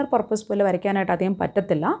ഐലൈനർ പർപ്പസ് പോലെ വരയ്ക്കാനായിട്ട് അധികം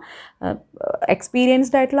പറ്റത്തില്ല.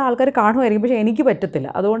 എക്സ്പീരിയൻസ്ഡ് ആയിട്ടുള്ള ആൾക്കാർ കാണുമായിരിക്കും, പക്ഷേ എനിക്ക് പറ്റത്തില്ല.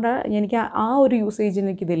 അതുകൊണ്ട് എനിക്ക് ആ ഒരു യൂസേജ്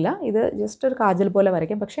എനിക്കിതില്ല. ഇത് ജസ്റ്റ് ഒരു കാജൽ പോലെ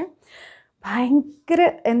വരയ്ക്കാം. പക്ഷേ ഭയങ്കര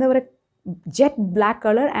എന്താ പറയുക, ജെറ്റ് ബ്ലാക്ക്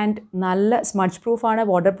കളർ ആൻഡ് നല്ല സ്മഡ്ജ് പ്രൂഫാണ്,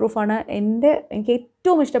 വാട്ടർ പ്രൂഫാണ്. എനിക്ക്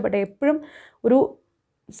ഏറ്റവും ഇഷ്ടപ്പെട്ട, എപ്പോഴും ഒരു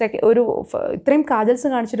ഇത്രയും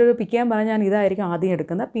കാജൽസ് കാണിച്ചിട്ടൊരു പിക്ക് ചെയ്യാൻ പറഞ്ഞാൽ ഞാൻ ഇതായിരിക്കും ആദ്യം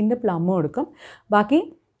എടുക്കുന്നത്. പിന്നെ പ്ലമ്മും എടുക്കും. ബാക്കി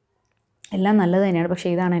എല്ലാം നല്ലത് തന്നെയാണ്,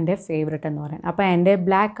 പക്ഷേ ഇതാണ് എൻ്റെ ഫേവറേറ്റ് എന്ന് പറയാൻ. അപ്പോൾ എൻ്റെ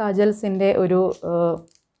ബ്ലാക്ക് കാജൽസിൻ്റെ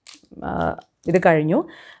ഇത് കഴിഞ്ഞു.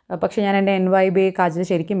 പക്ഷേ ഞാൻ എൻ്റെ NYB കാജൽ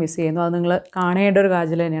ശരിക്കും മിസ് ചെയ്യുന്നു. അത് നിങ്ങൾ കാണേണ്ട ഒരു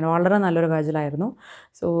കാജൽ തന്നെയാണ്. വളരെ നല്ലൊരു കാജലായിരുന്നു.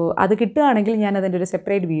 സോ അത് കിട്ടുകയാണെങ്കിൽ ഞാൻ അതിൻ്റെ ഒരു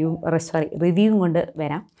സെപ്പറേറ്റ് റിവ്യൂവും കൊണ്ട്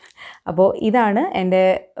വരാം. അപ്പോൾ ഇതാണ് എൻ്റെ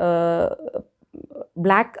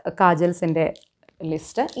ബ്ലാക്ക് കാജൽസിൻ്റെ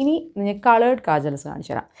ലിസ്റ്റ്. ഇനി ഞാൻ കളേർഡ് കാജൽസ്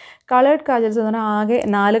കാണിച്ചു തരാം. കളേർഡ് കാജൽസ് എന്ന് പറഞ്ഞാൽ ആകെ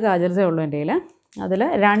 4 കാജൽസേ ഉള്ളൂ എൻ്റെ കയ്യിൽ. അതിൽ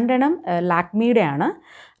 2 ലാക്മിയുടെ ആണ്.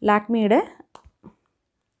 ലാക്മിയുടെ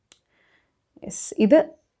ഇത്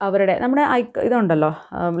അവരുടെ നമ്മുടെ ഇതുണ്ടല്ലോ,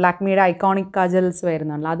 ലാക്മിയുടെ ഐക്കോണിക് കാജൽസ്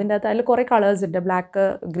വരുന്നുണ്ടല്ലോ, അതിൻ്റെ അകത്ത് അതിൽ കുറേ കളേഴ്സ് ഉണ്ട്. ബ്ലാക്ക്,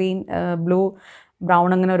 ഗ്രീൻ, ബ്ലൂ, ബ്രൗൺ,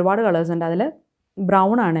 അങ്ങനെ ഒരുപാട് കളേഴ്സ് ഉണ്ട്. അതിൽ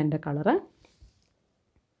ബ്രൗൺ ആണ് എൻ്റെ കളറ്.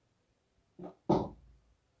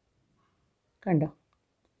 കണ്ടോ,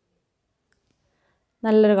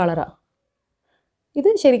 നല്ലൊരു കളറാണ്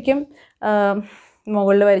ഇത്. ശരിക്കും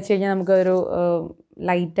മുകളിൽ വരച്ച് കഴിഞ്ഞാൽ നമുക്കൊരു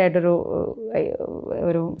ലൈറ്റായിട്ടൊരു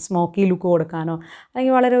സ്മോക്കി ലുക്ക് കൊടുക്കാനോ,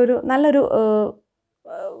 അല്ലെങ്കിൽ വളരെ നല്ലൊരു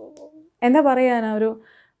എന്താ പറയാനാ,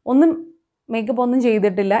 ഒന്നും മേക്കപ്പ് ഒന്നും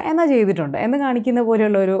ചെയ്തിട്ടില്ല എന്നാൽ ചെയ്തിട്ടുണ്ട് എന്ന് കാണിക്കുന്ന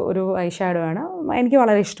പോലെയുള്ള ഒരു ഐ ഷാഡോ ആണ്. എനിക്ക്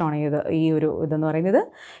വളരെ ഇഷ്ടമാണ് ഇതെന്ന് പറയുന്നത്.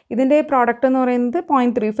 ഇതിൻ്റെ പ്രോഡക്റ്റ് എന്ന് പറയുന്നത്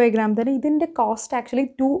 0.35 gram തന്നെ. ഇതിൻ്റെ കോസ്റ്റ് ആക്ച്വലി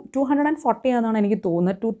 240 ആണെന്നാണ് എനിക്ക്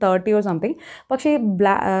തോന്നുന്നത്, 230 ഓർ സംതിങ്. പക്ഷേ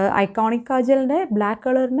ഐക്കോണിക് കാജലിൻ്റെ ബ്ലാക്ക്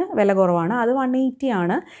കളറിന് വില കുറവാണ്, അത് 180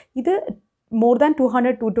 ആണ്. ഇത് മോർ ദാൻ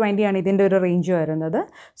 200-220 ആണ് ഇതിൻ്റെ ഒരു റേഞ്ച് വരുന്നത്.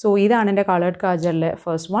 സോ ഇതാണ് എൻ്റെ coloured കാജലിലെ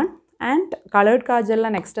first one. And coloured കാജലിലെ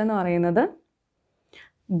next എന്ന് പറയുന്നത്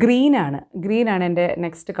ഗ്രീനാണ് എൻ്റെ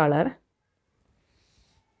നെക്സ്റ്റ് കളർ.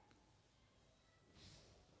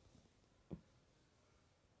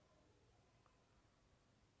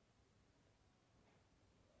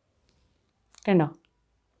 കണ്ടോ,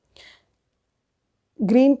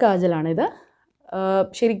 ഗ്രീൻ കാജലാണിത്.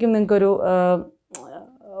 ശരിക്കും നിങ്ങൾക്കൊരു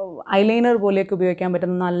ഐലൈനർ പോലെയൊക്കെ ഉപയോഗിക്കാൻ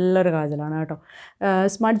പറ്റുന്ന നല്ലൊരു കാജലാണ് കേട്ടോ.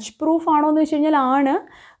 സ്മഡ്ജ് പ്രൂഫ് ആണോ എന്ന് വെച്ച് കഴിഞ്ഞാൽ ആണ്.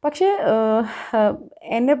 പക്ഷേ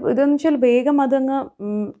ഇതെന്ന് വെച്ചാൽ വേഗം അതങ്ങ്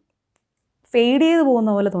ഫെയ്ഡ് ചെയ്ത്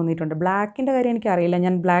പോകുന്ന പോലെ തോന്നിയിട്ടുണ്ട്. ബ്ലാക്കിൻ്റെ കാര്യം എനിക്കറിയില്ല,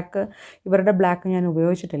 ഇവരുടെ ബ്ലാക്ക് ഞാൻ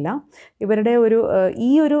ഉപയോഗിച്ചിട്ടില്ല. ഇവരുടെ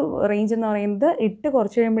ഈ ഒരു റേഞ്ച് എന്ന് പറയുന്നത് ഇട്ട്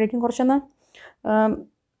കുറച്ച് കഴിയുമ്പോഴേക്കും കുറച്ചൊന്ന്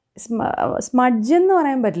സ്മഡ്ജ് എന്ന്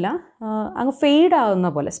പറയാൻ പറ്റില്ല, അങ്ങ് ഫെയ്ഡ് ആകുന്ന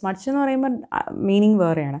പോലെ. സ്മഡ്ജ് എന്ന് പറയുമ്പോൾ മീനിങ്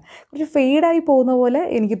വേറെയാണ്. കുറച്ച് ഫെയ്ഡായി പോകുന്ന പോലെ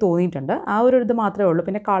എനിക്ക് തോന്നിയിട്ടുണ്ട്. ആ ഇത് മാത്രമേ ഉള്ളൂ.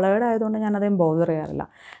 പിന്നെ കളേർഡ് ആയതുകൊണ്ട് ഞാൻ അതേം ബോദർ ചെയ്യാറില്ല.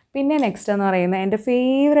 പിന്നെ നെക്സ്റ്റ് എന്ന് പറയുന്നത് എൻ്റെ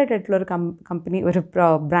ഫേവറേറ്റ് ആയിട്ടുള്ളൊരു കമ്പനി, ഒരു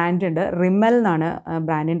ബ്രാൻഡ് ഉണ്ട്. റിമൽ എന്നാണ്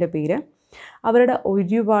ബ്രാൻഡിൻ്റെ പേര്. അവരുടെ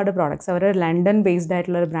ഒരുപാട് പ്രോഡക്റ്റ്സ്, അവർ ലണ്ടൻ ബേസ്ഡ്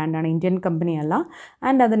ആയിട്ടുള്ളൊരു ബ്രാൻഡാണ്, ഇന്ത്യൻ കമ്പനിയല്ല.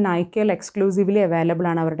 ആൻഡ് അത് നൈക്കയിൽ എക്സ്ക്ലൂസീവ്ലി അവൈലബിൾ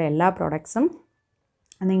ആണ് അവരുടെ എല്ലാ പ്രോഡക്ട്സും.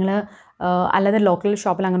 നിങ്ങൾ അല്ലാതെ ലോക്കൽ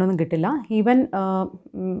ഷോപ്പിൽ അങ്ങനെയൊന്നും കിട്ടില്ല. ഈവൻ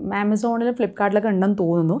ആമസോണിലും ഫ്ലിപ്കാർട്ടിലൊക്കെ ഉണ്ടെന്ന്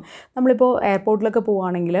തോന്നുന്നു. നമ്മളിപ്പോൾ എയർപോർട്ടിലൊക്കെ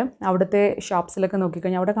പോവുകയാണെങ്കിൽ അവിടുത്തെ ഷോപ്സിലൊക്കെ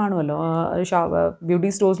നോക്കിക്കഴിഞ്ഞാൽ അവിടെ കാണുമല്ലോ,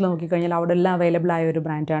 ബ്യൂട്ടി സ്റ്റോഴ്സിൽ നോക്കിക്കഴിഞ്ഞാൽ അവിടെ എല്ലാം അവൈലബിൾ ആയ ഒരു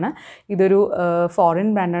ബ്രാൻഡാണ്. ഇതൊരു ഫോറിൻ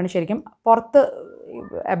ബ്രാൻഡാണ്. ശരിക്കും പുറത്ത്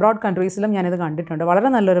അബ്രോഡ് കൺട്രീസിലും ഞാനിത് കണ്ടിട്ടുണ്ട്. വളരെ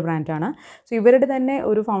നല്ലൊരു ബ്രാൻഡാണ്. സോ ഇവരുടെ തന്നെ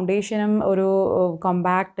ഒരു ഫൗണ്ടേഷനും ഒരു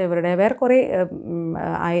കോമ്പാക്റ്റ്, ഇവരുടെ വേറെ കുറേ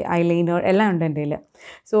ഐലൈനർ എല്ലാം ഉണ്ട് എൻ്റെ കയ്യിൽ.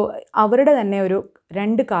 സോ അവരുടെ തന്നെ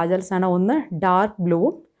 2 കാജൽസാണ്. ഒന്ന് ഡാർക്ക്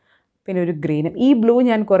ബ്ലൂവും പിന്നെ ഒരു ഗ്രീനും. ഈ ബ്ലൂ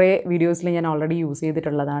ഞാൻ കുറേ വീഡിയോസിൽ ഞാൻ ഓൾറെഡി യൂസ്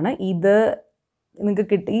ചെയ്തിട്ടുള്ളതാണ്. ഇത്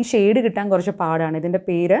നിങ്ങൾക്ക് ഈ ഷെയ്ഡ് കിട്ടാൻ കുറച്ച് പാടാണ്. ഇതിൻ്റെ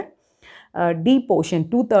പേര് deep ocean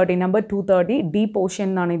 230, number 230 deep ocean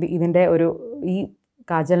എന്നാണ് ഇതിൻ്റെ ഈ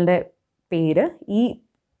കാജലിൻ്റെ പേര്, ഈ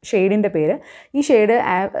ഷെയ്ഡിൻ്റെ പേര്. ഈ ഷെയ്ഡ്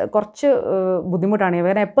കുറച്ച് ബുദ്ധിമുട്ടാണ്,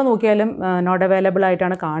 വേറെ എപ്പോൾ നോക്കിയാലും നോട്ട് അവൈലബിൾ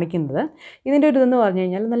ആയിട്ടാണ് കാണിക്കുന്നത്. ഇതിൻ്റെ ഒരു ഇതെന്ന് പറഞ്ഞു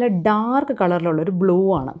കഴിഞ്ഞാൽ നല്ല ഡാർക്ക് കളറിലുള്ള ഒരു ബ്ലൂ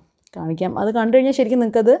ആണ്. കാണിക്കാം, അത് കണ്ടു കഴിഞ്ഞാൽ ശരിക്കും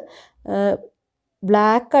നിങ്ങൾക്കത്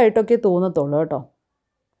ബ്ലാക്ക് ആയിട്ടൊക്കെ തോന്നത്തുള്ളൂ കേട്ടോ.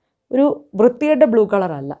 ഒരു വൃത്തിയുടെ ബ്ലൂ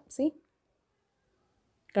കളറല്ല. സി,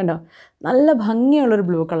 കണ്ടോ, നല്ല ഭംഗിയുള്ളൊരു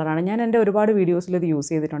ബ്ലൂ കളറാണ്. ഞാൻ എൻ്റെ ഒരുപാട് വീഡിയോസിൽ ഇത് യൂസ്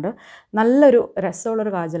ചെയ്തിട്ടുണ്ട്. നല്ലൊരു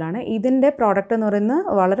രസമുള്ളൊരു കാജലാണ്. ഇതിൻ്റെ പ്രോഡക്റ്റ് എന്ന് പറയുന്നത്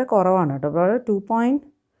വളരെ കുറവാണ് കേട്ടോ.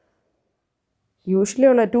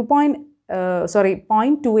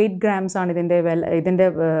 0.28 grams ആണ് ഇതിൻ്റെ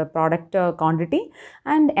product quantity.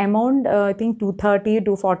 And amount I think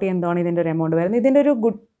 230-240 എന്താണ് ഇതിൻ്റെ ഒരു എമൗണ്ട് വരുന്നത്. ഇതിൻ്റെ ഒരു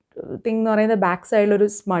ഗുഡ് തിങ് എന്ന് പറയുന്നത് ബാക്ക് സൈഡിലൊരു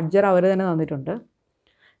സ്മഡ്ജർ അവർ തന്നെ തന്നിട്ടുണ്ട്.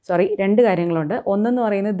 രണ്ട് കാര്യങ്ങളുണ്ട്. ഒന്നെന്ന്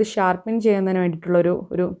പറയുന്നത് ഇത് ഷാർപ്പൻ ചെയ്യുന്നതിന്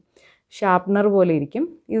വേണ്ടിയിട്ടുള്ളൊരു ഷാർപ്പനർ പോലെ ഇരിക്കും.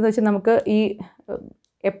 ഇതെന്ന് വെച്ചാൽ നമുക്ക് ഈ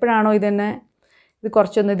എപ്പോഴാണോ ഇത്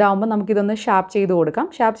കുറച്ചൊന്ന് ഇതാകുമ്പോൾ നമുക്കിതൊന്ന് ഷാർപ്പ് ചെയ്ത് കൊടുക്കാം.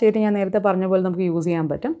 ഷാർപ്പ് ചെയ്തിട്ട് ഞാൻ നേരത്തെ പറഞ്ഞ പോലെ നമുക്ക് യൂസ് ചെയ്യാൻ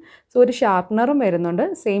പറ്റും. സോ ഒരു ഷാർപ്പനറും വരുന്നുണ്ട്,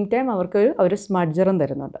 സെയിം ടൈം അവർ സ്മഡ്ജറും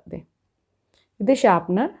തരുന്നുണ്ട്. അതെ, ഇത്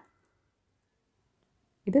ഷാർപ്പനർ,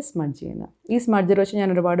 ഇത് സ്മഡ്ജ് ചെയ്യുന്ന. ഈ സ്മഡ്ജർ വെച്ച് ഞാൻ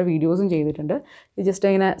ഒരുപാട് വീഡിയോസും ചെയ്തിട്ടുണ്ട്. ഇത് ജസ്റ്റ്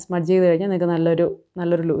ഇങ്ങനെ സ്മഡ്ജ് ചെയ്ത് കഴിഞ്ഞാൽ നിങ്ങൾക്ക്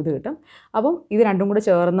നല്ലൊരു ഇത് കിട്ടും. അപ്പം ഇത് രണ്ടും കൂടെ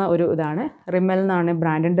ചേർന്ന ഒരു ഇതാണ്. റിമൽ എന്നാണ്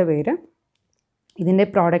ബ്രാൻഡിൻ്റെ പേര്. ഇതിൻ്റെ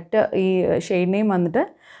പ്രോഡക്റ്റ് ഈ ഷെയ്ഡ് നെയിം വന്നിട്ട്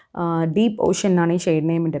ഡീപ്പ് ഓഷ്യൻ എന്നാണ് ഈ ഷെയ്ഡ്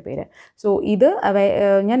നെയിമിൻ്റെ പേര്. സോ ഇത്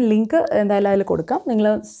ഞാൻ ലിങ്ക് എന്തായാലും അതിൽ കൊടുക്കാം, നിങ്ങൾ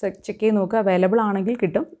ചെക്ക് ചെയ്ത് നോക്കുക. അവൈലബിൾ ആണെങ്കിൽ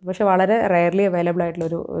കിട്ടും, പക്ഷേ വളരെ റെയർലി അവൈലബിൾ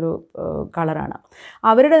ആയിട്ടുള്ളൊരു കളറാണ്.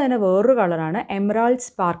 അവരുടെ തന്നെ വേറൊരു കളറാണ് എമറാൾഡ്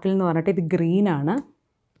സ്പാർക്കിൾ എന്ന് പറഞ്ഞിട്ട്. ഇത് ഗ്രീനാണ്.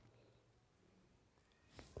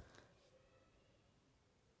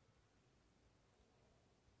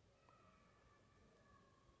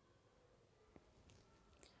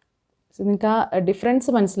 സോ നിങ്ങൾക്ക് ആ ഡിഫറൻസ്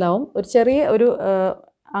മനസ്സിലാവും. ഒരു ചെറിയ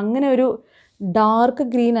അങ്ങനെ ഒരു ഡാർക്ക്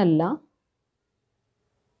ഗ്രീൻ അല്ല,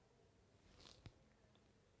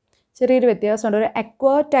 ചെറിയൊരു വ്യത്യാസമുണ്ട്.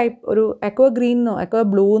 ഒരു അക്വ ഗ്രീനെന്നോ അക്വ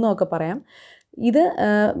ബ്ലൂ എന്നോ ഒക്കെ പറയാം. ഇത്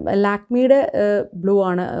ലാക്മിയുടെ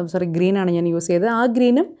ഗ്രീനാണ് ഞാൻ യൂസ് ചെയ്തത്. ആ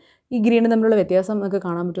ഗ്രീനും ഈ ഗ്രീനും തമ്മിലുള്ള വ്യത്യാസം നിങ്ങൾക്ക്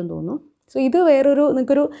കാണാൻ പറ്റുമെന്ന് തോന്നുന്നു. സോ ഇത്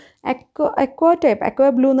നിങ്ങൾക്കൊരു അക്വ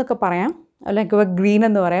ബ്ലൂ എന്നൊക്കെ പറയാം, അല്ല അക്വ ഗ്രീൻ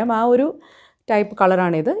എന്ന് പറയാം. ആ ഒരു ടൈപ്പ്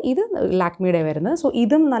കളറാണിത്. ഇത് ലാക്മിയുടെ വരുന്നത്. സോ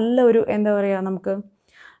ഇതും നല്ല ഒരു എന്താ പറയുക, നമുക്ക്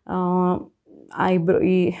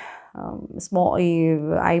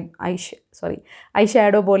ഐ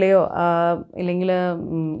ഷാഡോ പോലെയോ ഇല്ലെങ്കിൽ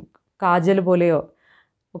കാജൽ പോലെയോ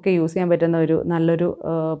ഒക്കെ യൂസ് ചെയ്യാൻ പറ്റുന്ന നല്ലൊരു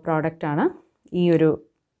പ്രോഡക്റ്റാണ് ഈ ഒരു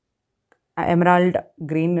എമറാൾഡ്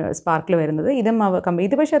ഗ്രീൻ സ്പാർക്കിൾ വരുന്നത്. ഇത്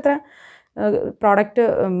പക്ഷേ അത്ര പ്രോഡക്റ്റ്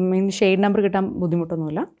ഷെയ്ഡ് നമ്പർ കിട്ടാൻ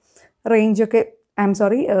ബുദ്ധിമുട്ടൊന്നുമില്ല. റേഞ്ചൊക്കെ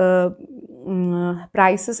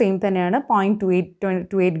പ്രൈസ് സെയിം തന്നെയാണ്.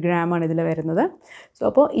 0.28 ഗ്രാമാണ് ഇതിൽ വരുന്നത്. സോ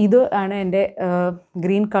അപ്പോൾ ഇത് ആണ് എൻ്റെ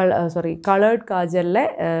കളേർഡ് കാജലിലെ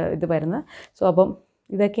ഇത് വരുന്നത്. സോ അപ്പം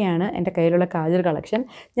ഇതൊക്കെയാണ് എൻ്റെ കയ്യിലുള്ള കാജൽ കളക്ഷൻ.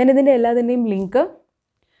 ഞാനിതിൻ്റെ എല്ലാത്തിൻ്റെയും ലിങ്ക്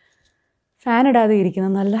ഫാൻ ഇടാതെ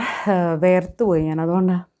ഇരിക്കുന്നത്, നല്ല വേർത്ത് പോയി ഞാൻ,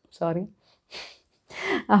 അതുകൊണ്ടാണ് സോറി.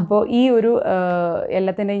 അപ്പോൾ ഈ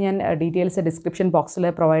എല്ലാത്തിൻ്റെയും ഞാൻ ഡീറ്റെയിൽസ് ഡിസ്ക്രിപ്ഷൻ ബോക്സിൽ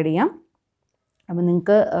പ്രൊവൈഡ് ചെയ്യാം. അപ്പോൾ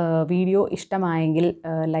നിങ്ങൾക്ക് വീഡിയോ ഇഷ്ടമായെങ്കിൽ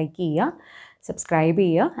ലൈക്ക് ചെയ്യുക, സബ്സ്ക്രൈബ്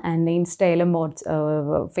ചെയ്യുക. ആൻഡ് ഇൻസ്റ്റയിലും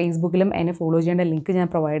ഫേസ്ബുക്കിലും എന്നെ ഫോളോ ചെയ്യേണ്ട ലിങ്ക് ഞാൻ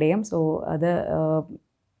പ്രൊവൈഡ് ചെയ്യാം. സോ അത്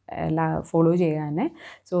ഫോളോ ചെയ്യുക തന്നെ.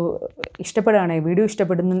 സോ വീഡിയോ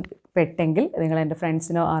ഇഷ്ടപ്പെട്ടെങ്കിൽ നിങ്ങൾ എൻ്റെ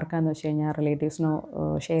ഫ്രണ്ട്സിനോ ആർക്കാന്ന് വെച്ച് കഴിഞ്ഞാൽ റിലേറ്റീവ്സിനോ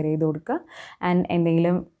ഷെയർ ചെയ്ത് കൊടുക്കുക. ആൻഡ്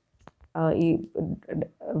എന്തെങ്കിലും ഈ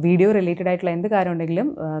വീഡിയോ റിലേറ്റഡ് ആയിട്ടുള്ള എന്ത് കാര്യം ഉണ്ടെങ്കിലും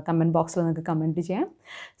കമൻറ്റ് ബോക്സിൽ നിങ്ങൾക്ക് കമൻറ്റ് ചെയ്യാം.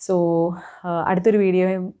 സോ അടുത്തൊരു വീഡിയോ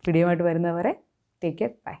ആയിട്ട് വരുന്നവരെ ടേക്ക്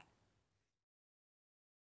കെയർ, ബൈ.